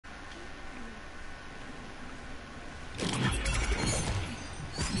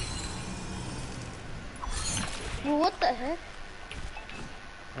what the heck?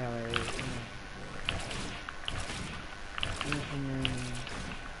 Yeah, wait.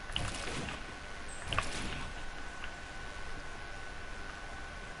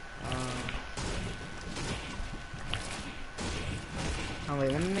 Oh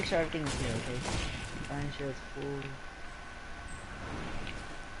wait, let me make sure everything is here, okay? Find sure it's full.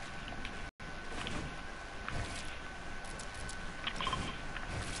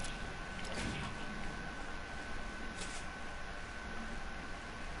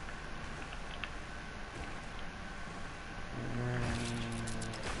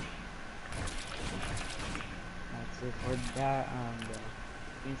 That's it for that, the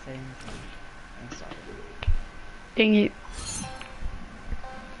 3 seconds. I'm sorry. Dang it.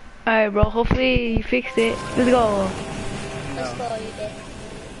 Alright, bro. Hopefully you fixed it. Let's go. Let's go, you did.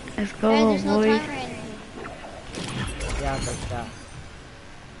 Let's go, Hey, there's no boys. timer in here. Yeah, that's that.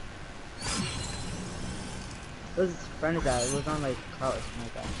 Whose friend is that? It was on like cloud or something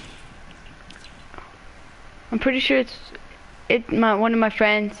like that. I'm pretty sure it's one of my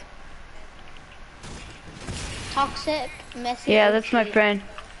friends. Toxic, messy. Yeah, that's my friend.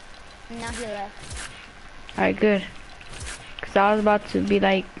 Now he left. Alright, good. Cause I was about to be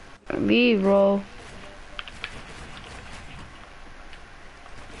like, leave, bro.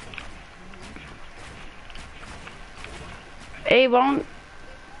 Hey, why don't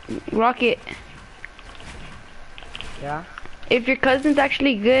Rocket? Yeah? If your cousin's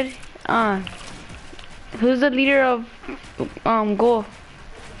actually good, who's the leader of Goal?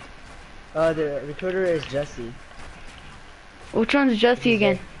 The recruiter is Jesse. Which one's Jesse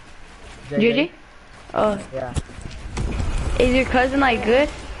again? JJ? Oh. Yeah. Is your cousin like good?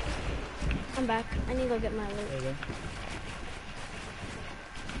 I'm back. I need to go get my loot.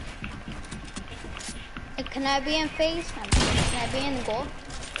 Can I be in phase? Can I be in goal?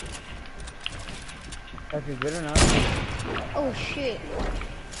 If you're good or not. Oh shit.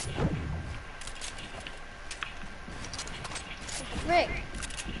 Rick.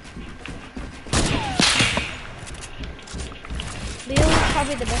 Leo is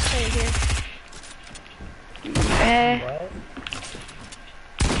probably the best player here. What?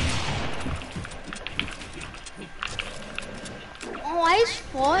 Oh, I just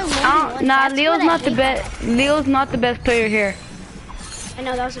falling. Nah, Leo's not the best. Leo's not the best player here. I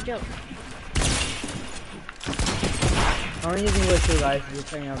know, that was a joke. I'm only using wood too, guys. You're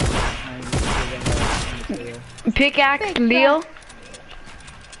playing out Pickaxe, Leo.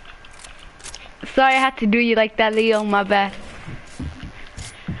 Sorry I had to do you like that, Leo. My bad.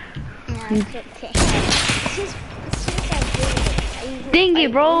 Nah, it's okay. Dang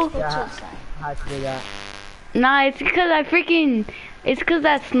it, bro. Yeah, I had to do that. Nah, it's because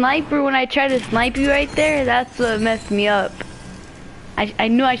that sniper, when I tried to snipe you right there, that's what messed me up. I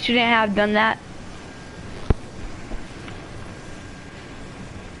knew I shouldn't have done that.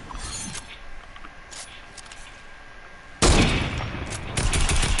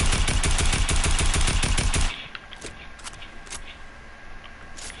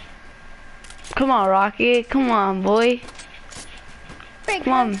 Come on, Rocket. Come on, boy.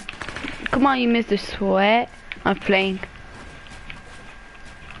 Come on. Come on, you Mr. Sweat. I'm playing.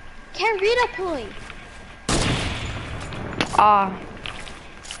 Can't read a point. Ah.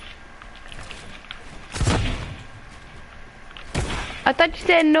 I thought you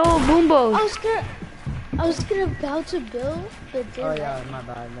said no boombos. I was gonna about to build, but then Oh yeah, my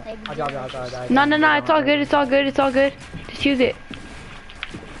bad. I'll drop. No, it's all good. It's all good. It's all good. Just use it.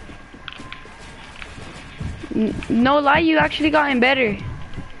 No lie, you actually gotten better.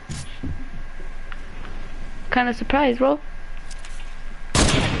 Kind of surprised, bro.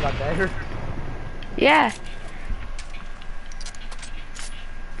 You got better? Yeah.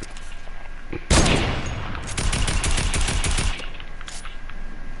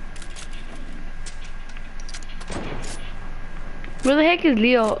 Where the heck is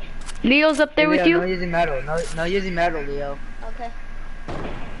Leo? Leo's up there with you? No using metal. No using metal, Leo. okay.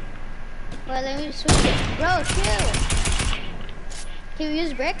 Well, let me switch it. Bro, chill. Can we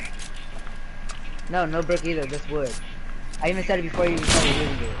use brick? No brick either, just wood. I even said it before you even started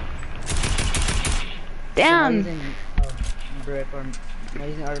using it. Damn. So not using brick or not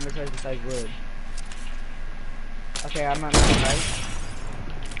using other materials besides wood. Okay, I'm not right.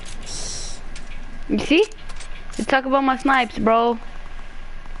 You see? You talk about my snipes, bro.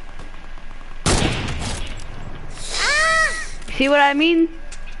 See what I mean?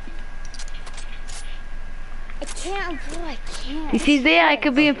 I can't, bro, I can't. You see, I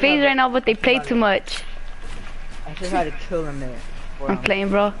could be in phase right now, but they play too much. I should have had to kill them there. I'm playing,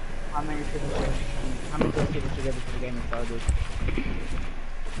 bro. How many kills should get into the game and all this?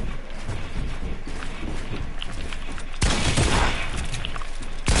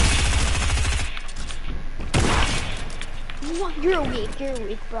 You're weak,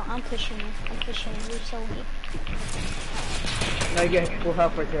 bro. I'm pushing you. You're so weak. No, you get full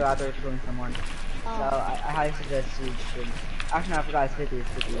health for 2 after killing someone. Oh. So I highly suggest you should. Actually, no, I forgot it's 50. It's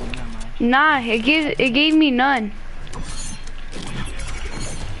 50. Never mind. Nah, it gave me none.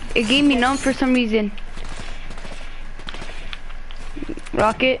 It gave me none for some reason.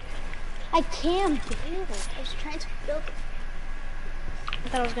 Rocket. I can't build. I was trying to build. I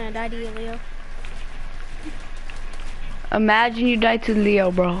thought I was gonna die to you, Leo. Imagine you died to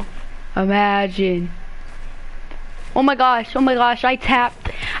Leo, bro. Imagine. Oh my gosh, I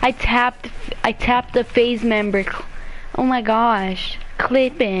tapped the phase member. Oh my gosh,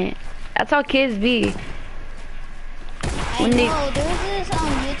 clip it. That's how kids be. I know, there was this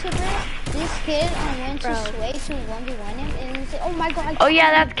YouTuber, this kid went to Sway to 1v1 him and he said, oh my god. Oh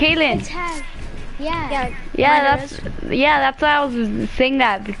yeah, that's Kaylin. Yeah, that's why I was saying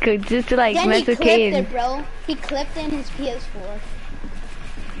that, because just to like mess with Kaylin. Then he clipped it, bro. He clipped in his PS4.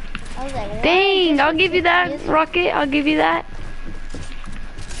 I was like, dang, I'll give you that, PS4? Rocket, I'll give you that.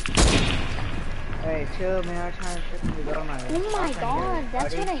 Hey, chill, man. I'm trying to freaking go my. Oh my god,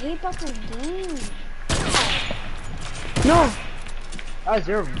 that's what I hate about this game. No. That was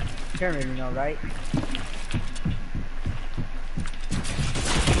your turn, you know, right?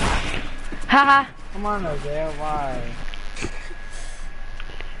 Haha. Come on, Jose, why?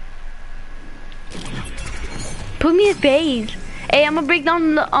 Put me in phase. Hey, I'm gonna break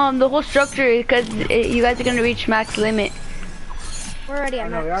down the whole structure because you guys are gonna reach max limit. We're already at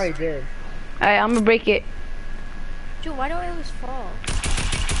max. No, we already did. Alright, I'm gonna break it. Dude, why do I always fall?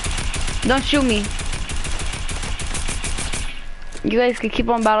 Don't shoot me. You guys can keep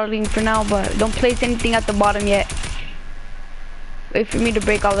on battling for now, but don't place anything at the bottom yet. Wait for me to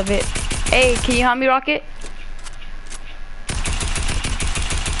break all of it. Hey, can you help me, Rocket?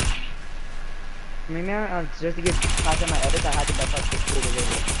 I mean, man, just to get past my edits, I had to back up the speed a little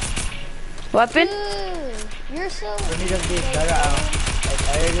bit. Weapon? Dude, you're so... For me to be better at like,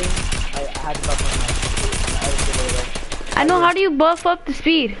 editing, I had to buff my edits a little bit. I know, how do you buff up the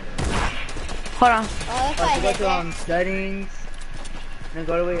speed? Hold on. Oh, if I go hit to that. settings, and then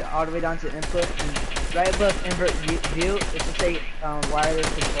go all the way down to input, and right above invert view, it should say wireless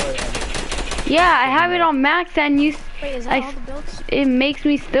controller edit. Yeah, I have it on max and you... Wait, is that all the builds? It makes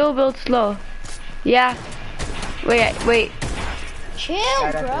me still build slow. Yeah. Wait.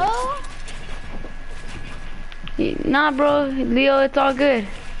 Chill, bro. Nah, bro. Leo, it's all good.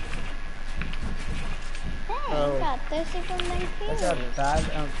 Hey, you got thirsty from them That's kills. not bad.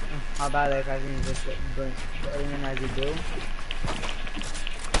 How bad like I can just bring in as you do.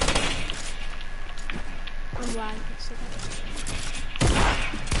 I'm lying.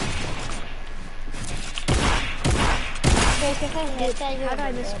 If I hit that, how do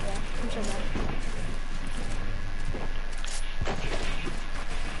I miss it? I'm so bad.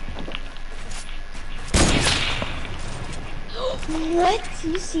 What?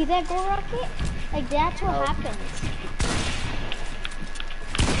 You see that, Go Rocket? Like, that's what happens.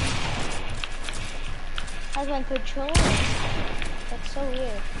 I was on controller. That's so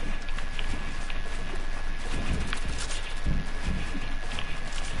weird.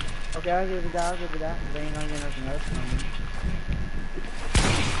 Okay, I'll give you that. They ain't gonna get nothing else from me.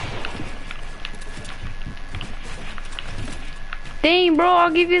 Dang, bro,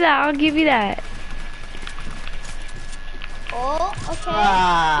 I'll give you that. Oh, okay.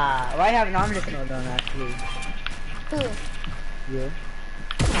 Ah, why have an ominous mode on actually? Who? You.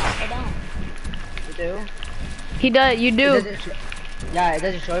 I don't. You do? He does, you do. Yeah, it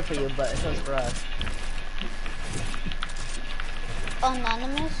doesn't show it for you, but it shows for us.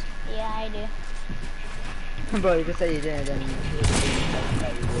 Anonymous? Yeah, I do. Bro, you just said you didn't, then you did.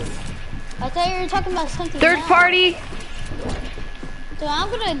 I thought you were talking about something Third else. party. So I'm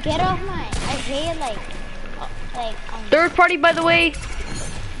gonna get off my. I hate Third party, by the way.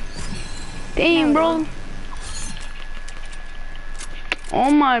 Dang, bro.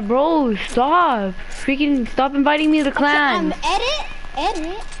 Oh my, bro, stop. Freaking stop inviting me to the clan.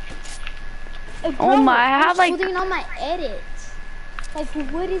 Edit. Bro, Oh my, I have like. holding on my edits. Like,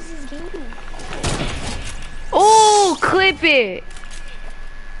 what is this game? Oh, clip it.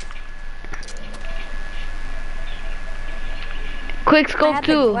 Quick scope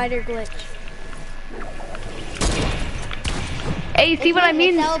too. Glider glitch. Hey, you see what I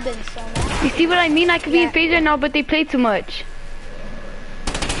mean? That would've been so nice. You see what I mean? I could be in phase right now, but they play too much.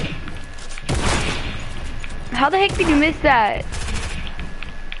 How the heck did you miss that?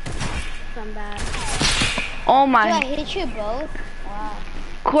 I'm bad. Oh my. Dude, I hit you both. Wow.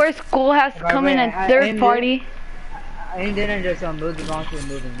 Of course, goal has to come in at third party. I didn't just move the wrong to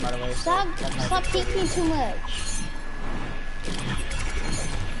moving, by the way. Stop peeking too much.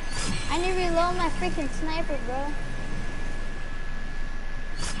 I need to reload my freaking sniper, bro.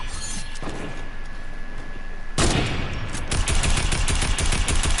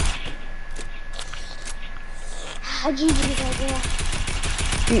 How'd you do that,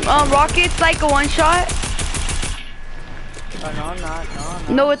 girl? Rocket's like a one shot. Oh, no, I'm not. No, I'm not.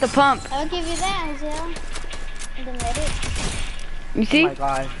 No, with the pump. I'll give you that, Angel. And the medic. You see? Oh my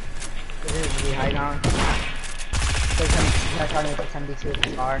god. This is really high now. They're trying to put 72 with the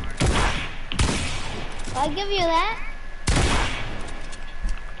scar. I'll give you that.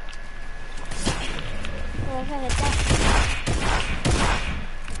 What if I hit that?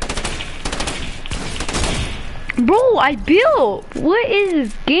 Bro, I built. What is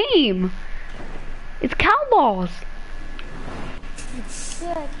this game? It's cowballs.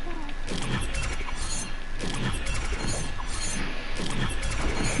 Yeah, I can.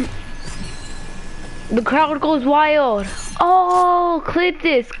 The crowd goes wild. Oh, clip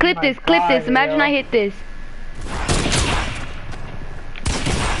this, clip my this, clip this. God, Imagine yo. I hit this.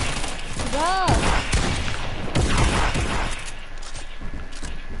 Bro.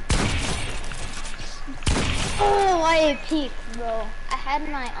 Oh, I peaked, bro. I had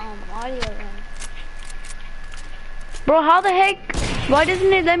my audio in. Bro, how the heck? Why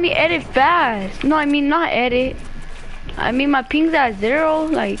doesn't it let me edit fast? No, I mean not edit. I mean my ping's at 0.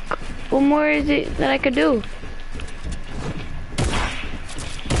 Like, what more is it that I could do?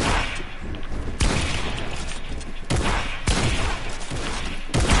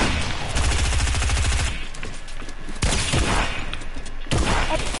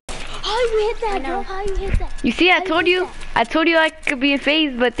 How you hit that, bro? How you hit that? You see, I How you told hit you. that? I told you I could be in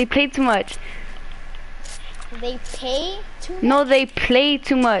phase, but they played too much. They pay too much? No, they play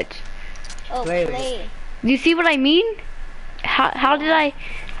too much. Oh, Play. play. Do you see what I mean? How did I?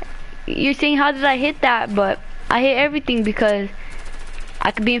 You're saying how did I hit that? But I hit everything because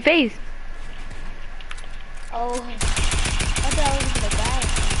I could be in phase. Oh. I thought I was the guy.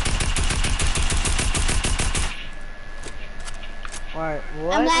 What?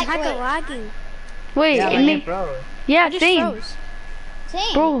 What? I'm It's like, lagging. Wait, Yeah, and like they, it froze. yeah, I just same, froze.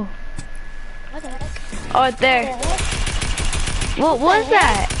 Same. bro. What the heck? Oh, it's there. What the heck? What was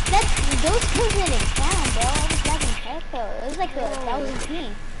that? Those kills didn't count, bro. I was lagging heck though. It was like a 1,000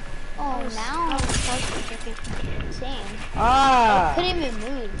 ping. Oh, now same. Ah! Couldn't even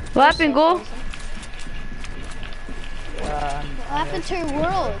move. What happened, Go? What happened to your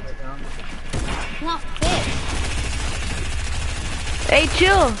world? It's not fixed. Hey,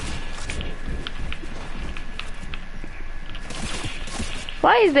 chill.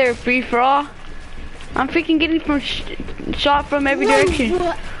 Why is there a free for all? I'm freaking getting shot from every direction.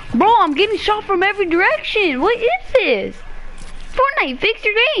 Bro, I'm getting shot from every direction. What is this? Fortnite, fix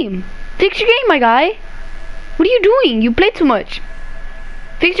your game. Fix your game, my guy. What are you doing? You play too much.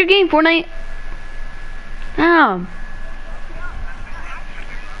 Fix your game, Fortnite. Damn.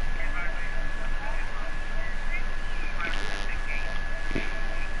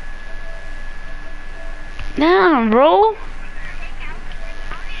 Damn, bro.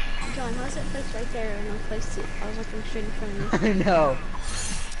 John, how's it placed right there and no place to? I was looking straight in front of me. I know.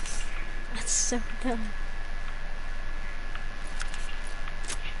 That's so dumb.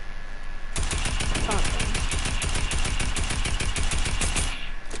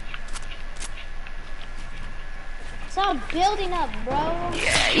 Stop building up, bro.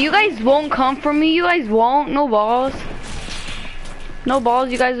 You guys won't come for me. You guys won't. No balls. No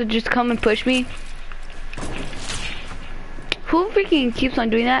balls. You guys would just come and push me. Who freaking keeps on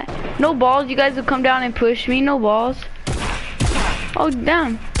doing that? No balls. You guys would come down and push me. No balls. Oh,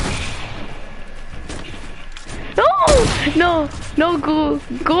 damn. No, go.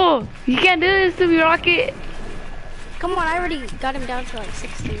 You can't do this to me, Rocket. Come on, I already got him down to like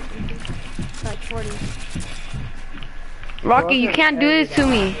 60. To like 40. Rocket, you can't do this to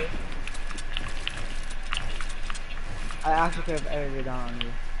me. I actually could have edited down on you.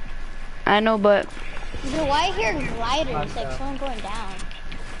 I know, but Yo, why I hear gliders, like Awesome. someone going down?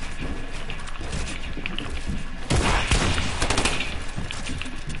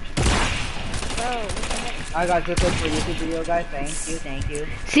 Bro, what the heck? I got good clips for YouTube video, guys. Thank you.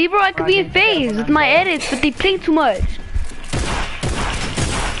 see, bro, I could be in phase with my edits, but they play too much.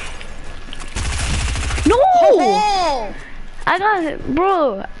 No! Oh! I got it,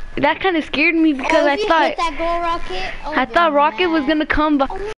 bro. That kind of scared me because if I you thought hit that goal, Rocket, I thought Rocket was gonna come by.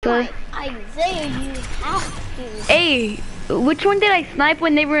 Oh my, Isaiah, you have to. Hey, which one did I snipe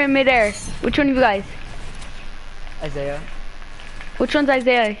when they were in midair? Which one of you guys? Isaiah. Which one's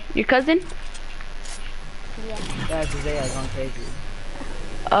Isaiah? Your cousin? Yeah. That's Isaiah going crazy.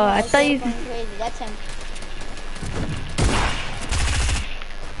 I thought you. Going crazy. That's him.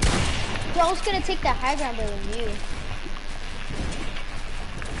 bro, I was gonna take the high ground, but with you.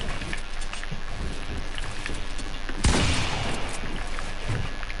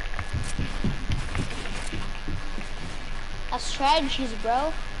 That's strategies,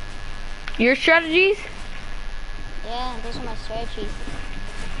 bro. Your strategies? Yeah, those are my strategies.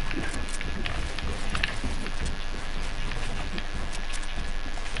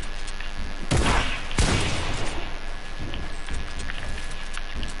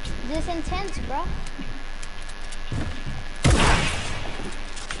 This intense, bro.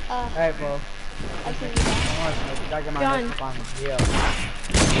 Alright, bro. I see you. John. Yeah.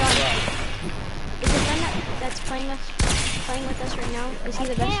 Is the friend that's playing with us right now? Is he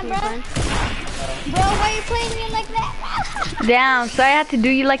the best of your friend? Bro, why are you playing me like that? Damn, so I had to do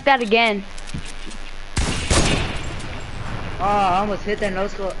you like that again. Oh, I almost hit that no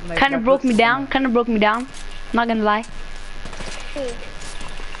scope. Kinda broke me down, not gonna lie.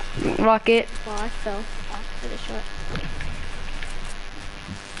 Rocket. Well, I fell off for the shot.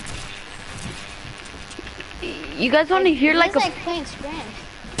 You guys wanna hear like a... It's like playing sprint.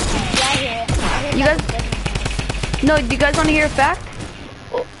 Yeah, I hear it. I hear You that guys- it's No, do you guys wanna hear a fact?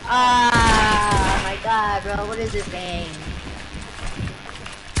 Ah, my god, bro. What is this game?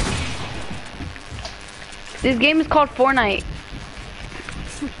 This game is called Fortnite.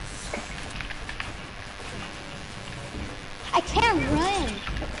 I can't run.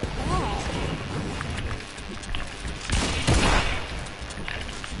 God.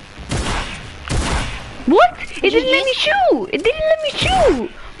 What? It didn't let me shoot! It didn't let me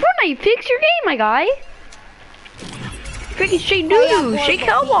shoot! Fortnite, fix your game, my guy! Freaking straight doo-doo, straight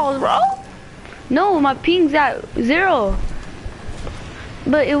cowballs, bro! No, my ping's at 0.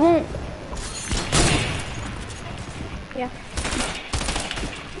 But it won't... Yeah.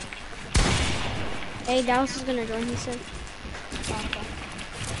 Hey, Dallas is gonna join, he said.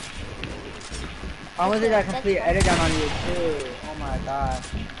 I was did that complete edit down on you too. Oh my god.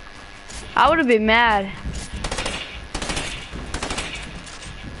 I would've been mad.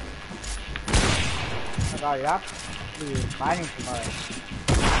 Oh my god, you're actually fighting too much.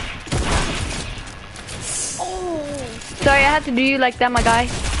 Oh. Sorry, I had to do you like that, my guy.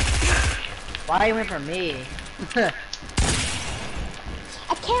 Why you went for me? I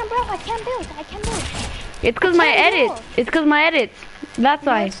can't, bro. I can't build. I can't build. It's cause my edits. It's cause my edits. That's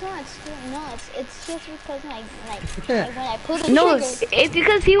No, why. it's not. It's just because like when I pull the No, trigger. it's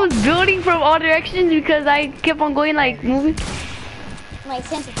because he was building from all directions because I kept on going like moving. My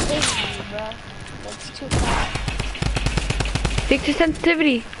sensitivity, bro. That's too fast. Fix your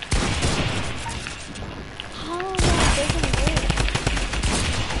sensitivity. How that doesn't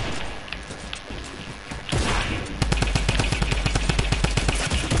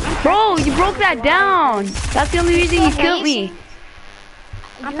work? Bro, you broke that down. That's the only reason you killed me.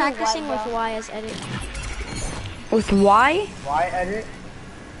 I'm practicing with Y as edit. With Y? Why edit?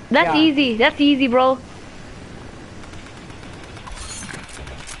 That's Yeah. easy. That's easy, bro.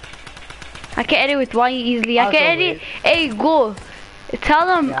 I can edit with Y easily. I I'll can go edit. with Hey, go. Tell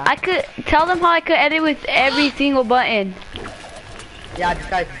them Yeah. I could tell them how I could edit with every single button. Yeah, this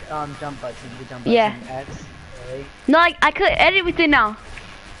guy's jump button, the jump button. Yeah. X. Really? No, I could edit with it now.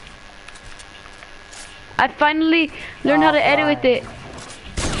 I finally learned how to edit with it.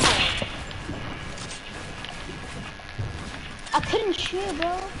 I couldn't shoot,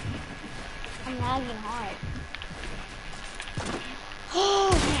 bro. I'm lagging hard.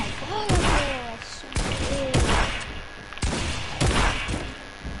 Oh my god, bro. That's so big.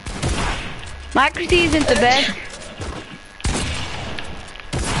 My accuracy isn't the best.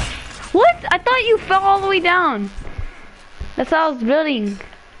 What? I thought you fell all the way down. That's how I was building.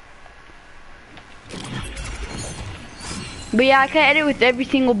 But yeah, I can edit with every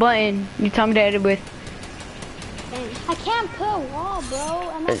single button you tell me to edit with. I can't put a wall, bro.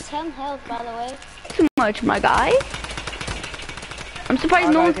 I'm at 10 health, by the way. Too much, my guy. I'm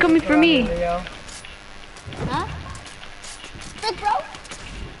surprised no one's coming for me. Huh? Frick, bro.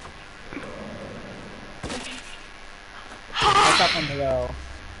 What's up on the row?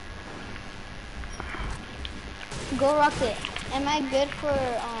 Go Rocket. Am I good for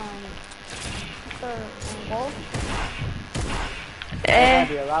gold? I'd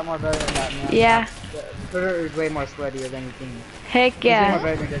be a lot more better than that, man. Yeah. Twitter is way more sweatier than you think. Heck He's way more yeah.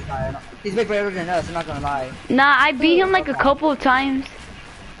 better than this guy. He's way better than us, I'm not gonna lie. Nah, I beat him like a couple of times.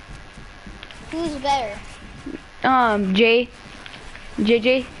 Who's better? JJ.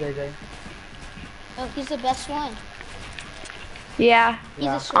 JJ. Oh, he's the best one. Yeah. He's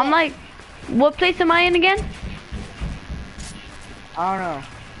Yeah. a sweat. I'm like, what place am I in again? I don't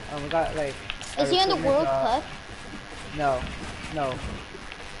know. We got like... Is he on the recruitment, World Cup? No. No.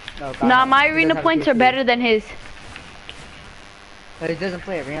 No, God, Nah, no. my He doesn't arena have a points are PC. better than his. But he doesn't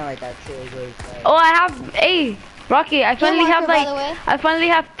play arena like that too. Is what he said. Oh, I have, hey, Rocky, I finally marker, have by like, the way. I finally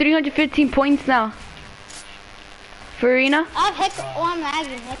have 315 points now. For arena? I have hiccup. Oh, I'm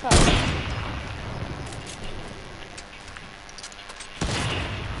lagging. Hiccup.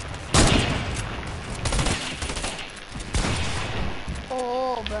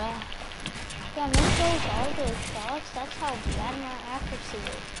 Oh, bruh. Yeah, I missed all those shots. That's how bad my accuracy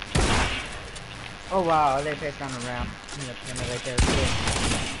is. Oh wow, they placed on the ramp. In the pin right there too.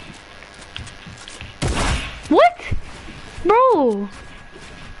 What? Bro.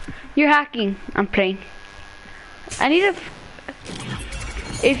 You're hacking. I'm playing. I need a...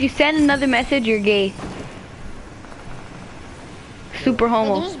 If you send another message, you're gay. Super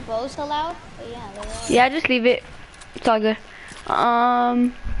homo. Were those bows allowed? Oh, yeah, they're allowed. Yeah, just leave it. It's all good.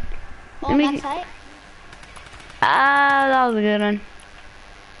 Oh, let me... that's height? Ah, that was a good one.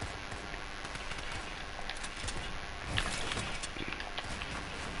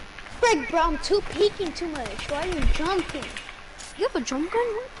 Frick, bro, I'm peeking too much. Why are you jumping? You have a jump gun?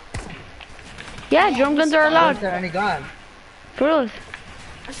 Yeah, drum guns are allowed. Is there any gun? For reals.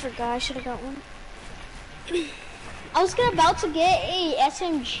 I forgot. I should have got one. I was about to get a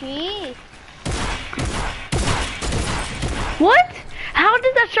SMG. What? How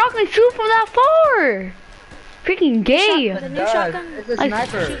did that shotgun shoot from that far? Freaking gay. The new It shotgun. does. It's a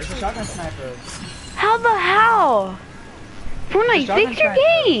sniper. It's a shotgun sniper. How the hell? Fortnite, shotgun fix your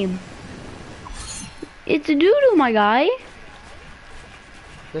sniper. game. It's a doo-doo, my guy.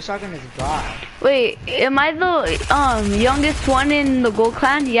 The shotgun is god. Wait, am I the youngest one in the gold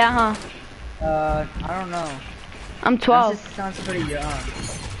clan? Yeah, huh? I don't know. I'm This 12. sounds pretty young.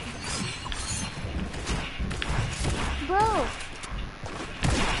 Bro.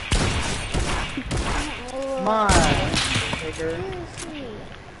 Come on, Taker.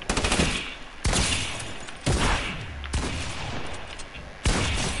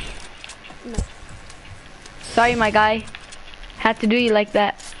 Sorry, my guy. Had to do you like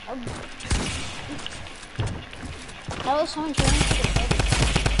that. That was someone trying to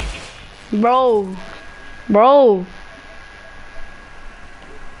get Bro.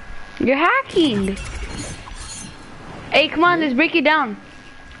 You're hacking. Hey, come on, let's break it down.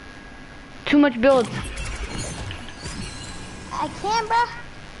 Too much builds. I can't, bro.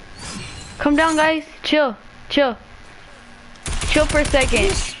 Come down, guys. Chill. Chill for a You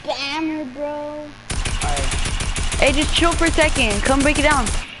second. spammer, bro. Hey, just chill for a second. Come break it down.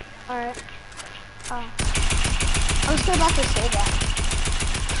 Alright. I was still about to say that.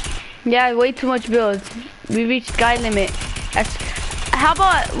 Yeah, way too much builds. We reached sky limit. How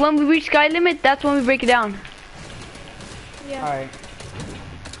about when we reach sky limit, that's when we break it down. Yeah. Alright.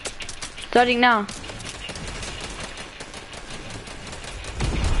 Starting now.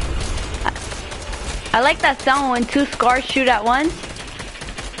 I like that sound when two scars shoot at once.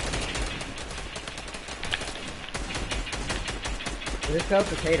 Let's sell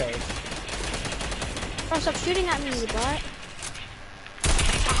potatoes. Bro, stop shooting at me, you bot.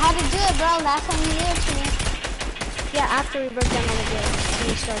 I had to do it, bro. Last time you did it to me. Yeah, after we broke down all the builds when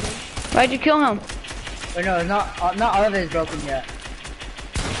we started. Why'd you kill him? Wait, no, not all of it is broken yet.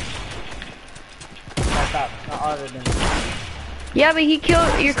 Stop. Not all of it is. Yeah, but he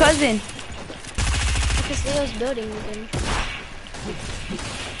killed your cousin. Because Leo's building again.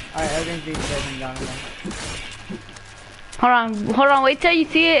 Alright, everything's being broken down again. Hold on, wait till you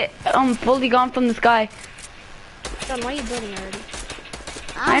see it fully gone from the sky. John, why are you building already?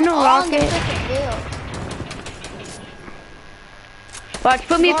 I know, all in the Rocket. freaking field. Watch,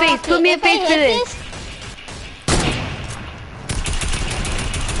 put me a face, put me a If I face for hit this.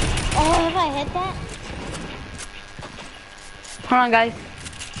 Oh, if I hit that? Hold on, guys.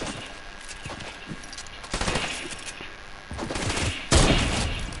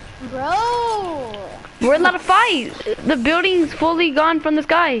 Bro. We're allowed to fight. The building's fully gone from the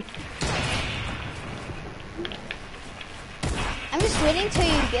sky. I'm just waiting till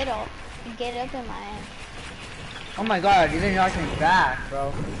you get up in my end. Oh my god, you didn't knock me back,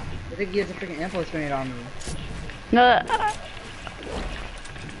 bro. I think you have a freaking impulse grenade on me. No.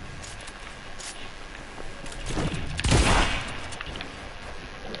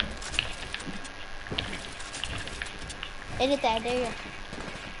 Edit that, there you go.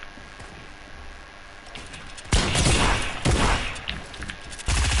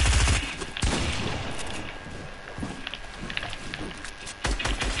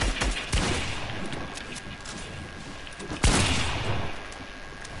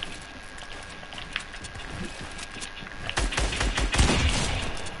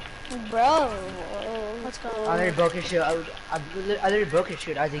 Bro. What's go. I literally broke his shield. I literally broke his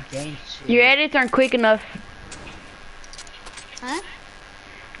shield as he gained shield. Your edits aren't quick enough. Huh?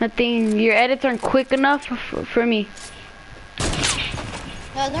 Nothing. Your edits aren't quick enough for me.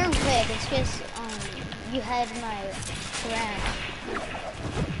 No, they're quick. It's just you had my RAM.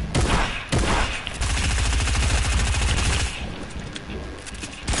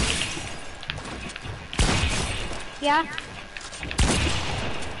 Yeah.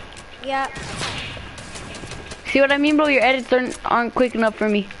 Yeah. See what I mean, bro? Your edits aren't quick enough for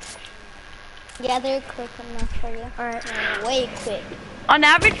me. Yeah, they're quick enough for you. Alright. Way quick. On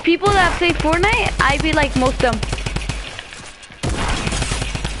average, people that play Fortnite, I be like most of them.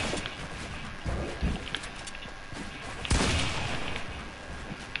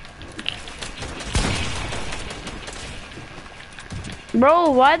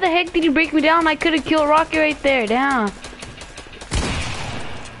 Bro, why the heck did you break me down? I could have killed Rocket right there. Damn.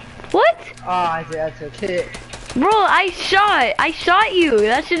 What? Oh, I see, that's okay. Bro, I shot you.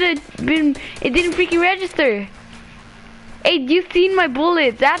 That should have been, it didn't freaking register. Hey, you seen my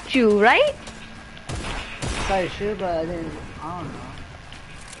bullets at you, right? Sorry, sure, but I don't know.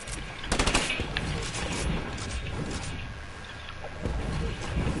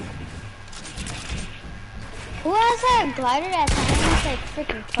 Who has that glider that times like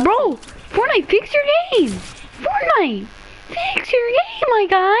freaking fucking? Bro, Fortnite, fix your game. Fortnite, fix your game, my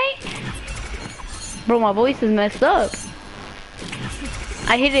guy. Bro, my voice is messed up.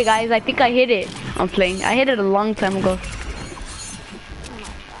 I hit it, guys. I think I hit it. I'm playing. I hit it a long time ago.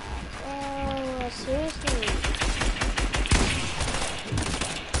 Oh, seriously?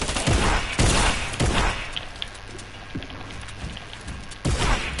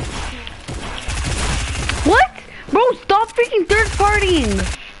 What? Bro, stop freaking third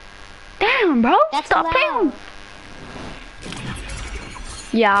partying. Damn, bro. That's Stop loud. playing.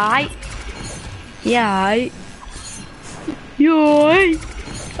 Yeah, Yo,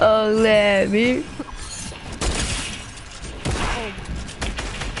 oh, let me.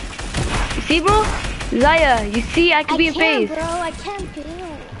 See, bro? Zaya, you see, I can be in phase. Bro, I can't build.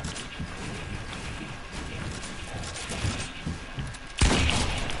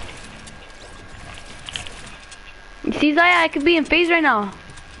 You see, Zaya, I could be in phase right now.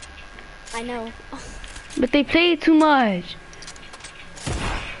 I know. But they play too much.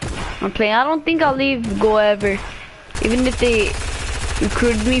 I'm playing. I don't think I'll leave Go ever. Even if they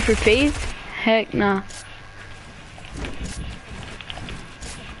recruited me for phase. Heck nah.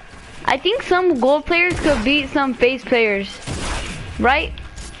 I think some gold players could beat some phase players. Right?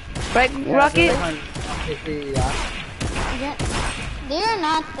 Right, Yeah, Rocket? Yeah, they're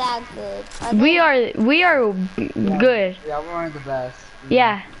not that good. We are good. Yeah, we're one of the best.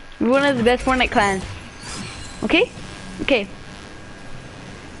 Yeah. We're one of the best Fortnite clans. Okay? Okay.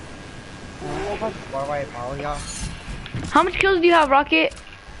 How much kills do you have, Rocket?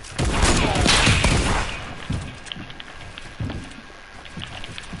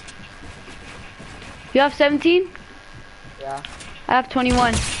 You have 17? Yeah. I have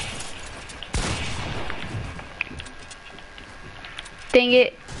 21. Dang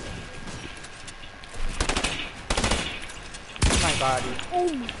it. Oh my god.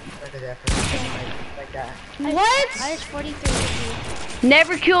 Look at that. Like that. What? I was 43.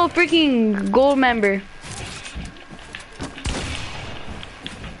 Never kill a freaking gold member.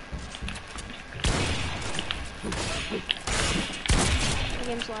 The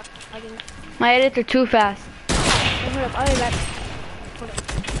game's lagging. My edits are too fast. Hold up, I'll be back.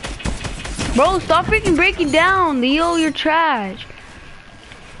 Bro, stop freaking breaking down. Leo, you're trash.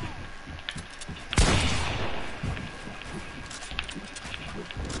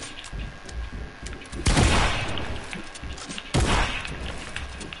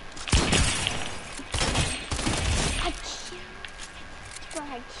 I can't. Bro, I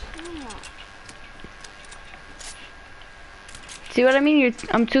can't. See what I mean?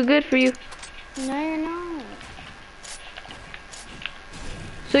 I'm too good for you. No, you're not.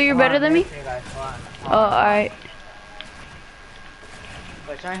 So you're better than me? Oh, alright.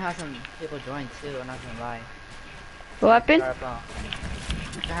 But try and have some people join too, I'm not gonna lie. What happened? Try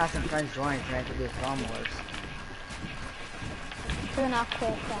to have some friends join so I can do Storm Wars. They're not quick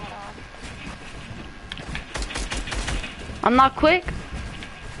at all. I'm not quick.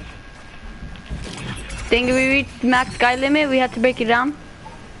 Think if we reached max sky limit, we had to break it down.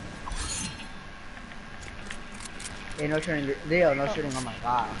 Hey, no shooting, Leo, no shooting, oh my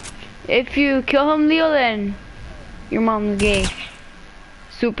god. If you kill him, Leo, then your mom's gay.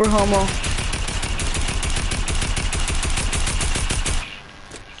 Super homo.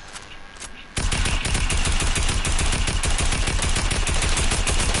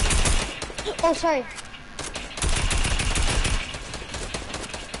 Oh, sorry.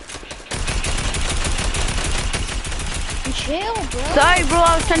 chill, bro. Sorry, bro.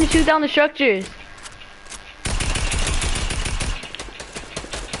 I was trying to shoot down the structures.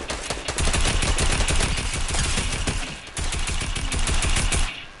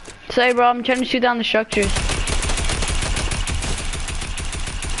 Sorry, bro. I'm trying to shoot down the structures.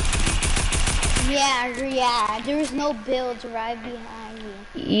 Yeah. There was no builds right behind you.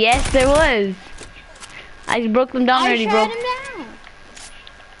 Yes, there was. I just broke them down already, bro. I shot him down.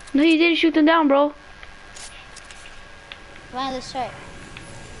 No, you didn't shoot them down, bro. Why the start?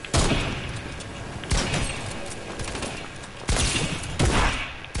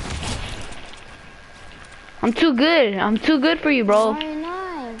 I'm too good. I'm too good for you, bro. Why not?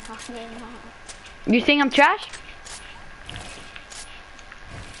 You think I'm trash?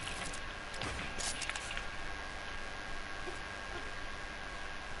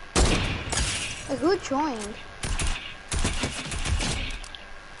 Who joined?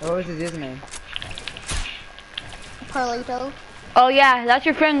 What was his username? Carlito. Oh yeah, that's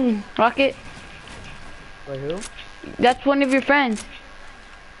your friend, Rocket. Wait, who? That's one of your friends.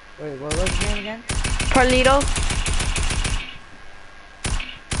 Wait, what was his name again? Parlito.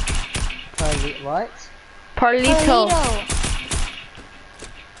 What? Parlito.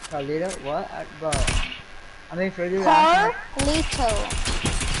 Carlito? What? Bro. I mean, for you, Carlito.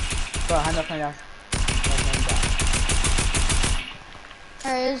 Bro, I'm not playing that.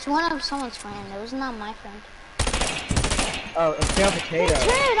 It was one of someone's friend. It was not my friend. Oh, a pale potato. Turn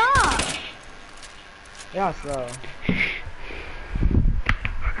it off. Yeah, slow.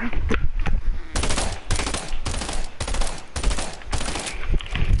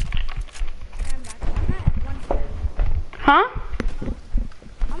 Huh?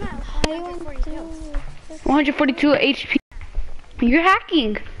 I'm at 140 kills. 142 HP. You're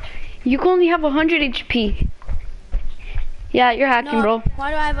hacking. You can only have 100 HP. Yeah, you're hacking, No, bro.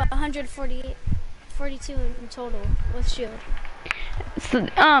 why do I have 142 in total with shield? So,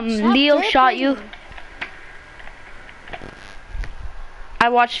 Stop Leo shot you. dripping. I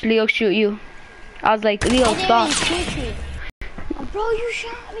watched Leo shoot you. I was like, Leo, I didn't stop. even shoot you. Oh, bro, you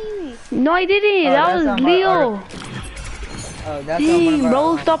shot me. No, I didn't. Oh, that that's was not my Leo. Oh, that's not one Dang, of our,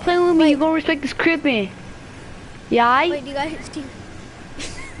 bro, stop playing with me. You gonna respect this crippin'. Yeah, Wait, you guys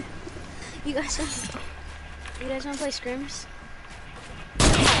wanna play scrims?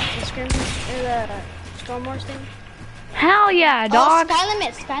 The scrims or the Storm Wars thing? Hell yeah, dog. Oh, Sky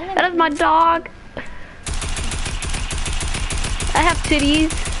Limit. That is my dog. I have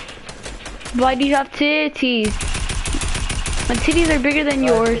titties. Why do you have titties? My titties are bigger than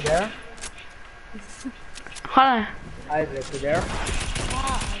yours. There? Hold on. Isaac, you there?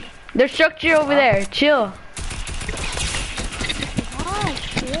 There's structure over there. Chill.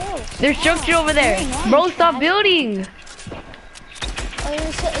 There's structure over there. Bro, stop building. Oh,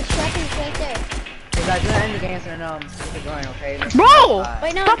 there's structures right there. Hey guys, we're gonna end the game so keep it going, okay? Bro,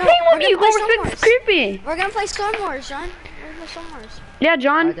 Wait, no, stop no, playing we're with me. You gonna gonna play respect this Storm creepy. We're gonna play Storm Wars, John. We're gonna play Storm Wars. Yeah,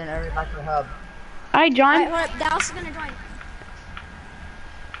 John. Alright, then everybody back to the hub. Alright, John. Alright, hold up. Dallas is gonna join.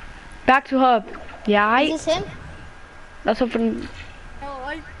 Back to hub. Yeah, Is this him? that's what from.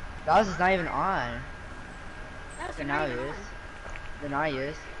 Dallas is not even on. Dallas So now he is. Then I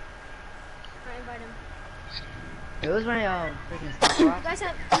is. Alright, invite him. It was my freaking stuff. You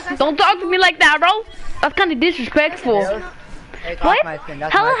guys Don't talk to me like that, bro. That's kind of disrespectful. Hey, What? my skin.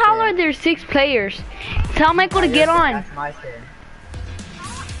 That's How my the hell skin. are there 6 players? Tell Michael to Your get skin, on. That's my skin.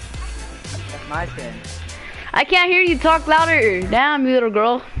 That's my skin. I can't hear you talk louder. Damn, you little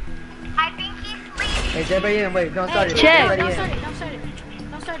girl. Hey, is everybody in? Wait, don't start it. Check. Everybody Don't in. start it.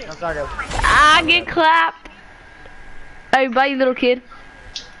 Don't start it. Don't start it. I get clapped. Hey, bye, you little kid.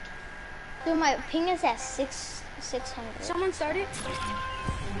 Dude, my ping is at 600. Someone started.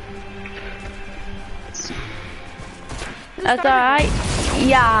 That's alright.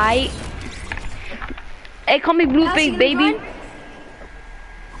 Yeah, aight. Hey, call me Blueface, baby.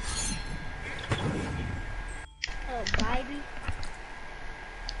 Oh, baby.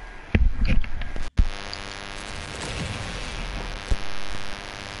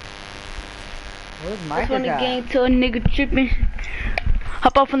 Where's Just Mike wanna at? gang to a nigga tripping.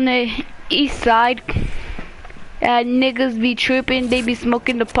 Hop off on the east side. Niggas be tripping. They be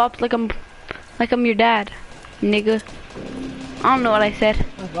smoking the pops like I'm your dad, nigga. I don't know what I said.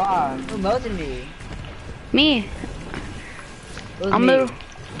 Oh god, who melted me? Me. It was I'm me.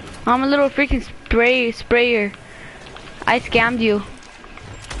 a little freaking sprayer. I scammed you.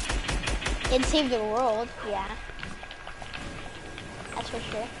 It saved the world, yeah. That's for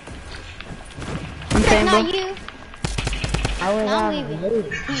sure. I'm saying, Not bro. you. I was Not on leaving.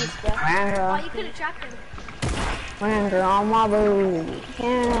 move. Peace, bro. Oh, you could have trapped him. Under all my booty.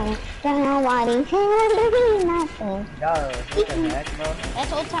 Can't nobody can do nothing. Yo, what the heck, bro?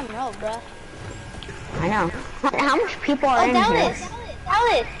 That's old time road, bro. I know. How much people are in Dallas. here?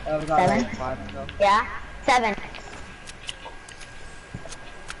 Dallas. Oh, we got 7? like 5 still. Yeah? 7.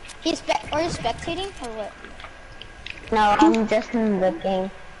 Are you spectating or what? No, I'm just in the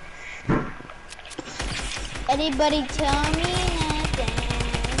game. Anybody tell me nothing?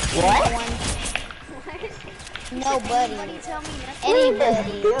 What? Nobody. Tell me nothing.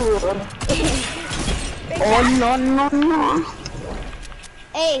 Anybody. Oh, no.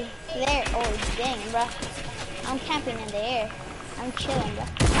 Hey, there. Oh, dang, bro. I'm camping in the air. I'm chilling, bro.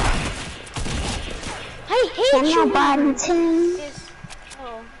 I hate Can you. nobody tell? Yes.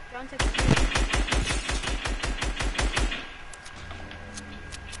 Oh, John took it.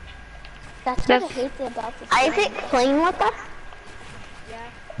 That's what I hate about this. Isaac playing with us? Yeah.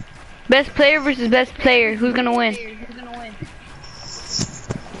 Best player versus best player. Who's gonna win? You.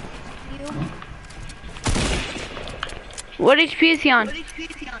 What HP is he on?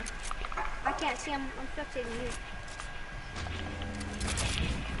 I can't see. I'm spectating you.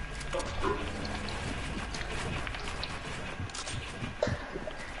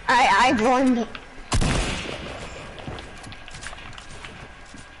 I joined.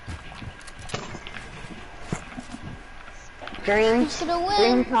 Dream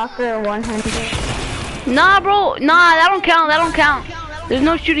Talker 100. Nah, bro. Nah, that don't count. That don't count. There's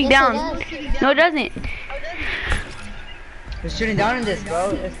no shooting down. No, it doesn't. We're shooting down in this,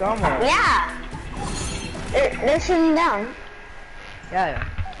 bro. It's normal. Yeah. They're shooting down. Yeah.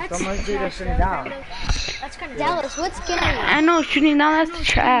 Some of they're shooting down. That's kind of Dallas, what skin are you? I know shooting down. That's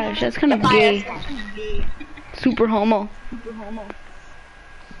trash. That's kind of gay. Super homo.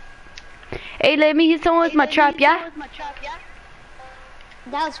 Hey, let me hit someone with my trap, yeah?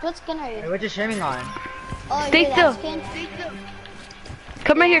 Dallas, what skin are Hey, you? what you streaming on? Oh, Stay you're that still. skin?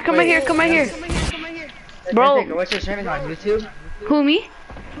 Come right here. Come right here. Come right here. Bro. Jessica, what you streaming on? YouTube? Who, me?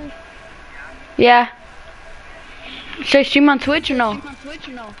 Yeah. Should I stream on Twitch or no?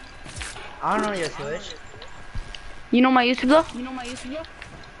 I don't know your Twitch. You know my YouTube though?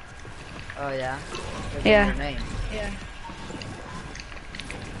 Oh yeah. Yeah. Your name.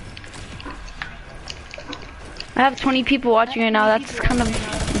 I have 20 people watching right now. That's kind of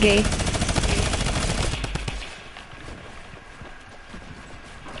gay.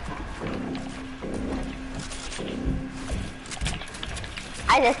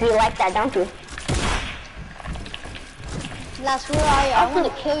 I just be like that, don't you? Last, where are you? I want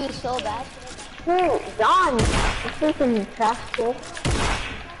to kill you so bad. Ooh, John. Freaking trash kid.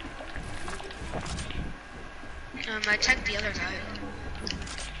 I checked the other side.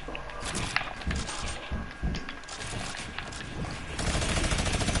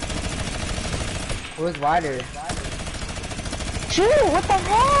 Who's wider? Shoot, what the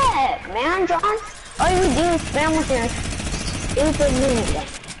heck, man, John? All you do is spam with your stupid minigun.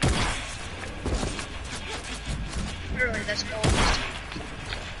 Literally, that's all.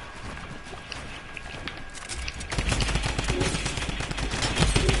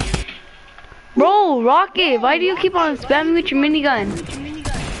 Bro, Rocket, why do you keep on spamming with your minigun?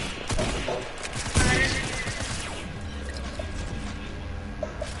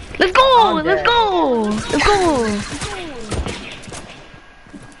 Let's go! Let's go! Let's go!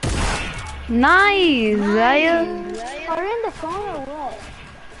 Nice, Zaya. Are you in the phone or what?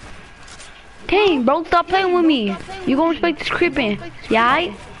 Dang, bro, stop playing with me. You gonna respect this creeping. Yeah,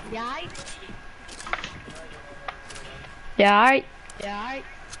 aight? Yeah, alright.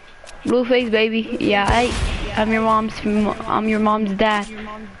 Blueface, baby. Yeah, aight. I'm your mom's dad.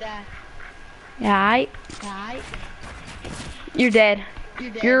 Yeah, aight. You're dead.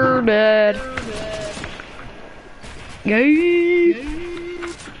 You're dead. Yay.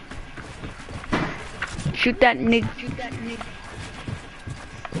 Shoot that nigga.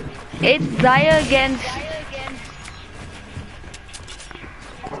 It's Zaya against.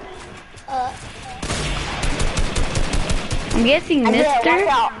 I'm guessing Yeah, watch Mister.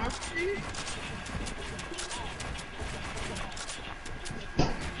 out.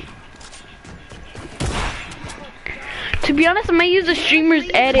 To be honest, I might use the streamer's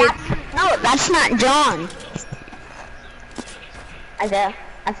edit. No, that's not John. Isaiah,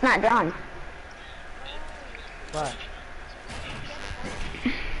 that's not John. What?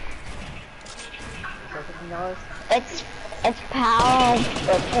 $50? It's Pal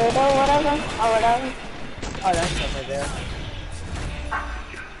Potato, whatever, or whatever. Oh, that's stuff right there.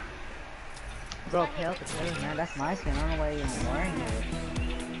 Bro, Pale Potato, man, that's my skin. I don't know why you're even wearing it.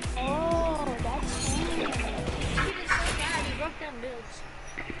 Oh, that's funny. He did so bad. He broke down builds.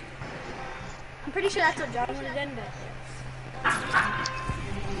 I'm pretty sure that's what John would have done, but...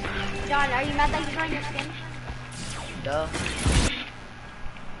 John, are you mad that you're drawing your skin? Duh.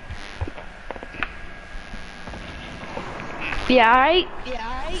 Yeah, alright.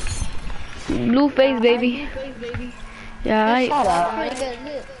 Blue face, baby. Yeah, alright. Shut up. Pretty good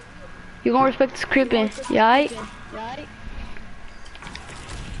loot. You gonna respect this creeping. Yeah, alright.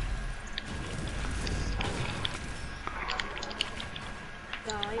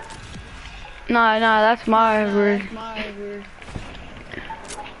 Nah, that's my word.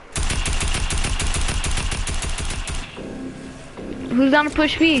 Who's down to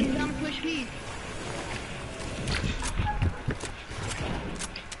push me?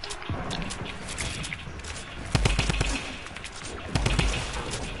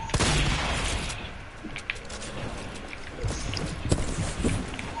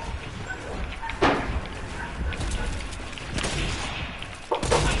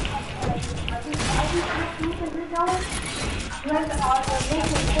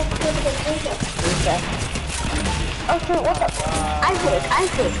 Okay, what the?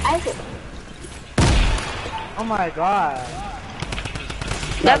 Isaac. Oh my god.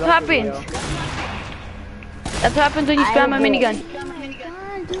 That's what happens. That's what happens when you spam a minigun.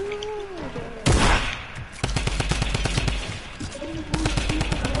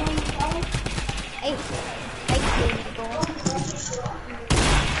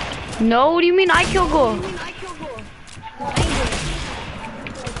 No, what do you mean I kill goal?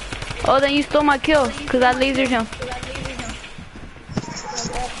 Oh, then you stole my kill, cause I lasered him.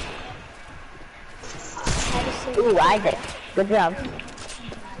 Ooh, Isaac. Good job.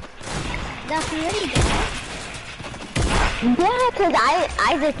 That's really good. Yeah, cause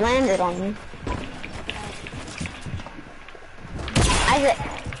Isaac landed on me. Isaac.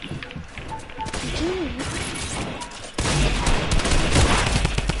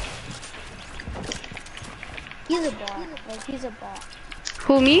 He's a bot. Like, he's a bot.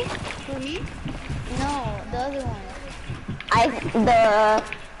 Who, me? No, the other one.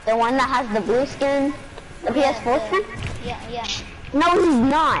 The one that has the blue skin, the PS4 skin? Yeah. No, he's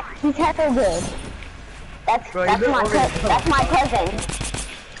not. He's hecka good. That's my cousin.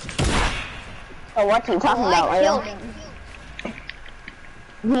 So what you talking about, I killed Leo? him.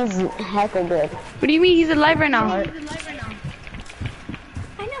 He's hecka good. What do you mean he's alive right now?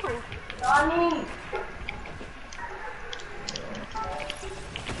 I know.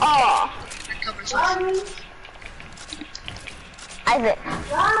 Oh, Isaac.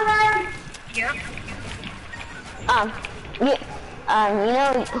 Yeah. You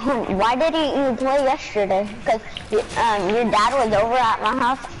know, why didn't you play yesterday? Because your dad was over at my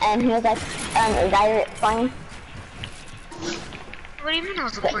house and he was like, is Isaac playing? What do you mean I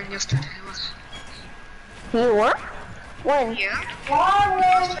was playing yesterday? You were? When? Yeah.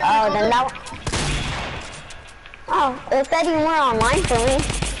 Oh, then that. Oh, it said you weren't online for me.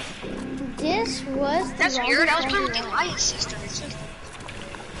 This was the That's weird. I was playing with 1v1. Elias yesterday.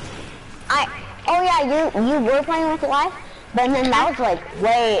 Oh yeah, you were playing with live, but then that was like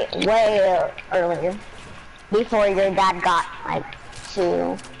way earlier, before your dad got like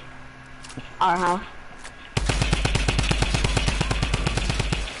to our house.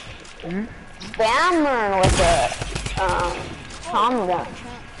 Spammer with a Tom gun.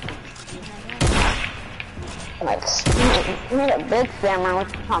 Like a big spammer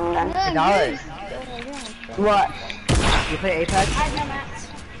with a Tom gun. $10. What? You play Apex?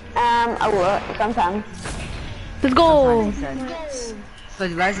 A lot sometimes. Let's go. So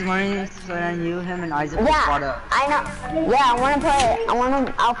you guys morning, so then you, him, and Isaac just brought Yeah, up. I know. Yeah, I wanna play.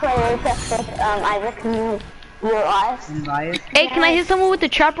 I'll play Apex with Isaac and you live. And Elias. Hey, can I hit someone with the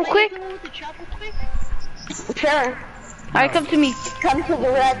trap real quick? Sure. Alright, come to me. Come to the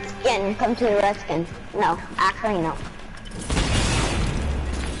red skin. Come to the red skin. No, actually no.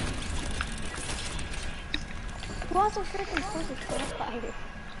 Who was a freaking fighter?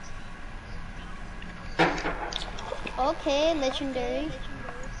 Okay, legendary.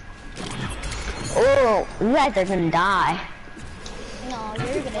 Oh, you guys are gonna die. No,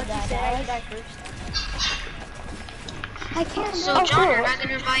 you're gonna die first. I can't. So, John, you're not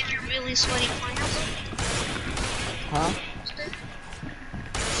gonna invite your really sweaty clients? Huh?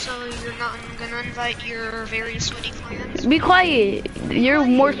 So, you're not gonna invite your very sweaty clients? Be quiet. You're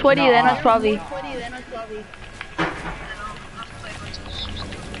more sweaty than us, probably.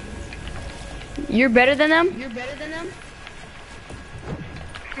 You're better than them?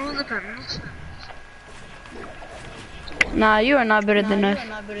 Well, depends. Nah, you are not better than us.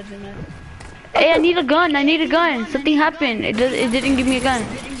 Hey, I need a gun. Something happened. It didn't give me a gun.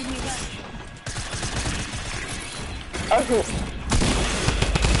 Okay.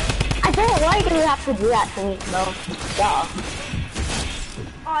 I why do you have to do that to me, bro? Duh.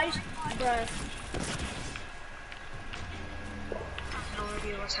 Oh, I just, bruh. No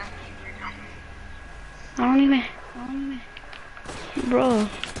idea what's happening right now. I don't even. Bro.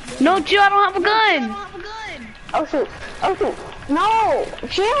 No, chill, I don't have a gun. Oh shoot. Oh shoot. No.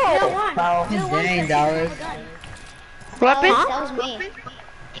 Chill. Bro. Dang, dollars. Weapon? Huh? That was me.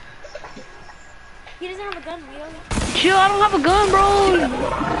 He doesn't have a gun, Leo. Chill, I don't have a gun, bro.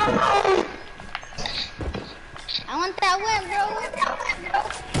 I want that one,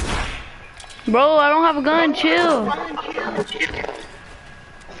 bro. Bro, I don't have a gun, chill.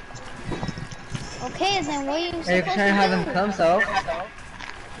 Okay, then what are you Hey, supposed you're trying to have to him do? come, so.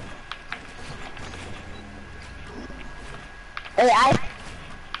 Hey,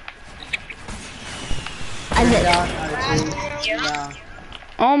 I did. Yeah.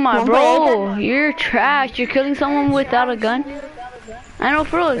 Oh my One bro, you're trash. You're killing someone without a gun. I know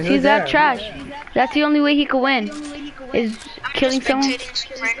for real, Who's he's that there? trash. That's the only way he could win. Is I'm killing just someone.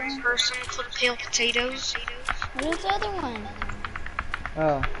 spectating some random person clip pale potatoes. Where's the other one?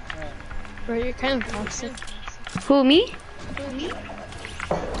 Oh. Bro, you're kind of toxic. Who, me? Yeah,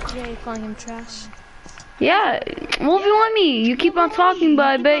 you're calling him trash. Yeah, 1v1 me. You keep on talking, but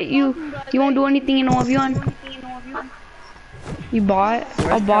I bet you won't do anything in a 1v1. You bot?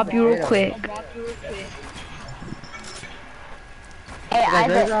 I'll bop you real quick. Hey,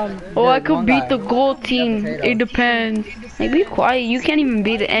 Isaac. Oh, I could beat the gold team. It depends. Hey, be quiet. You can't even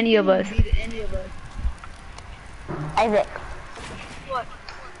beat any of us. Isaac.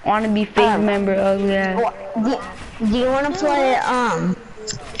 Wanna be phase member, ugly ass. Do you want to play,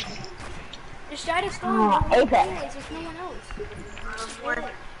 Just try to spawn. Apex? There's no one else.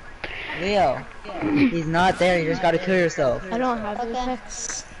 Leo. He's not there, you just gotta kill yourself. I don't have Okay.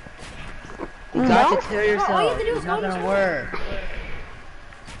 Apex. You got No? to kill all you yourself. have to do is It's not go to gonna school. work.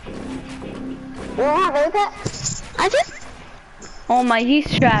 You don't have Apex? Isaac? Oh my, he's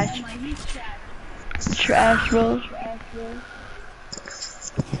trash. Trash, bro.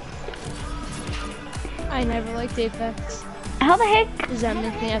 I never liked Apex. How the heck? Does that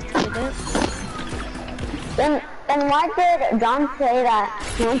make me have to get it? Then why did John say that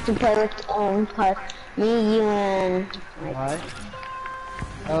he wants to play with cause me, you, and What?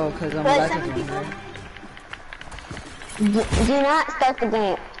 Oh, cause I'm But back 7 again. do not start the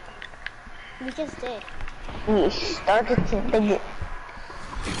game. We just did. You started the game.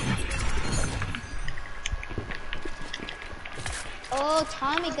 Oh,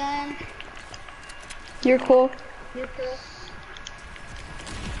 Tommy gun. You're cool.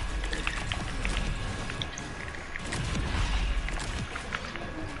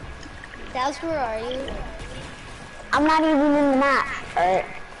 That's where are you? I'm not even in the match, alright?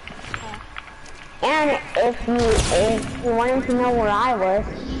 And if you wanted to know where I was,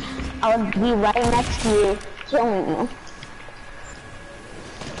 I would be right next to you, killing you.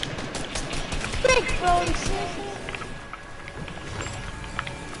 Frick, bro, seriously?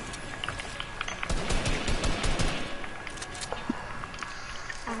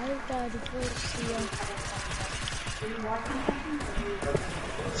 I gotta go see ya.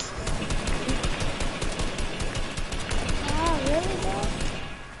 Oh, really, bro?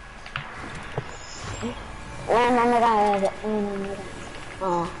 Land on the guy,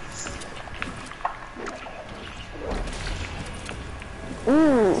 oh.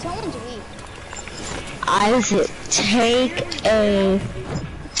 Ooh, Someone's weak. Isaac, take a...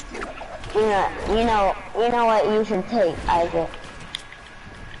 You know what you should take, Isaac.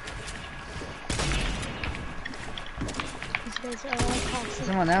 These guys are all toxic.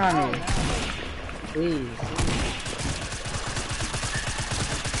 Someone on me. Please.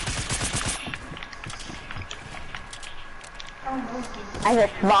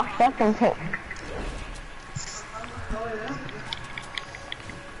 Isaac, box up and take.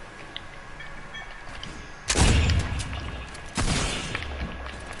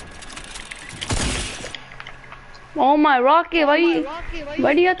 Oh my rocket, why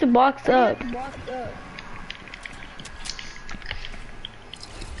do you have to box up?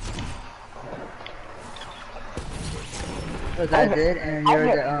 Because I did, and you're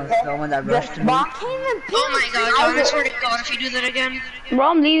the one that rushed me. Box him and Oh my god, John, I swear to God, if you do that again. Bro,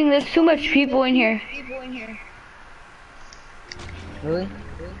 I'm leaving. There's too much people in here. Really?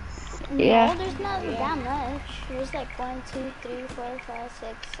 Yeah. No, there's not that much. There's like 1, 2, 3, 4, 5,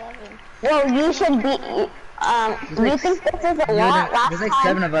 6, 7. Well, you should be, you think this is a lot? Last There's like time,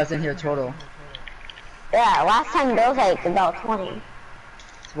 7 of us in here total. yeah, last time there was like about 20.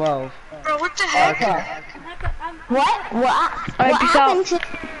 12. Bro, what the heck? Okay. What? Alright, What peace happened out. to...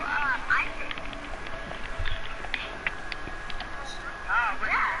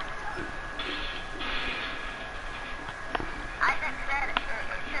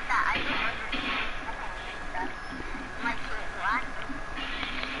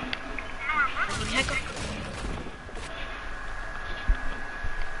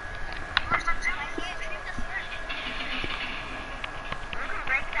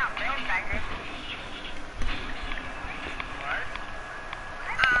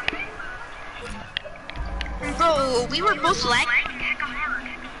 We were both lagging.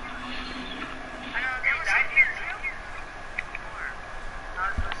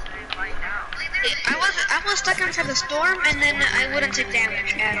 I was stuck inside the storm, and then I wouldn't take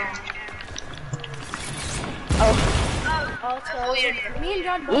damage at all. Also, me and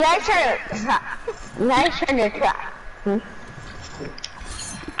John You both. guys trying to try. You guys trying to try.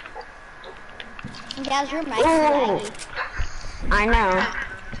 Guys, your mic is Ooh. laggy. I know.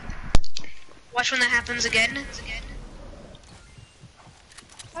 Watch when that happens again.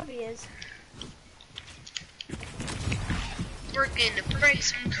 Probably is. We're gonna break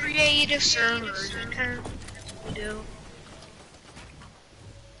some creative servers. We do.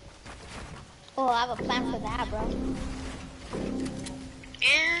 Oh, I have a plan for that, bro.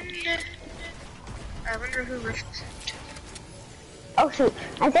 And I wonder who ripped. Oh shoot.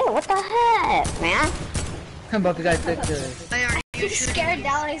 Isaiah, what the heck, man? I'm about to guys pick the. Why are you He's shooting? scared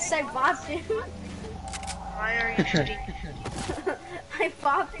down. I said Boston. Why are you shooting? I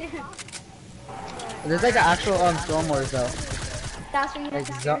popped him. There's like an actual stormwars though. That's where you Like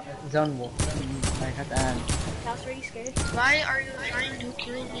zone wolf. Like at the end. That's where you scared. Why are you trying to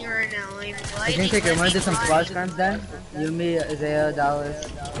kill me right now? I'm I lighting think take it. Wanna do some my squad scrims then? You, me, Isaiah, Dallas.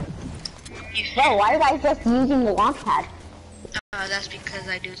 Bro, why are you guys just using the launch pad? That's because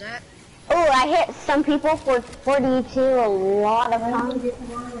I do that. Oh, I hit some people for 42 a lot of times.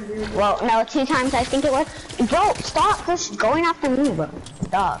 Well, no, 2 times I think it was. Bro, stop just going after me, bro.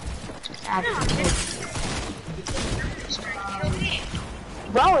 Stop.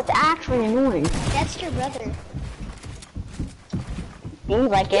 Bro, it's actually annoying. That's your brother. Seems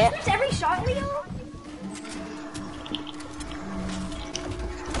like it. It's every shot, Leo.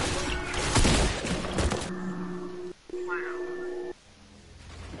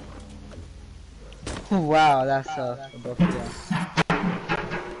 Wow, that's both of you.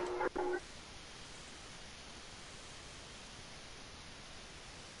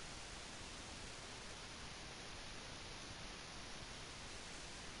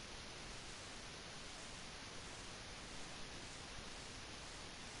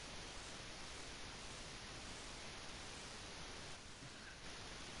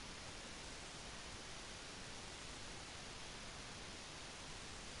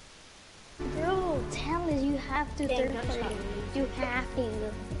 Bro, tell us you have to Dang, third that's party. not You have to.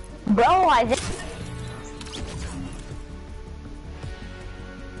 Bro, I just...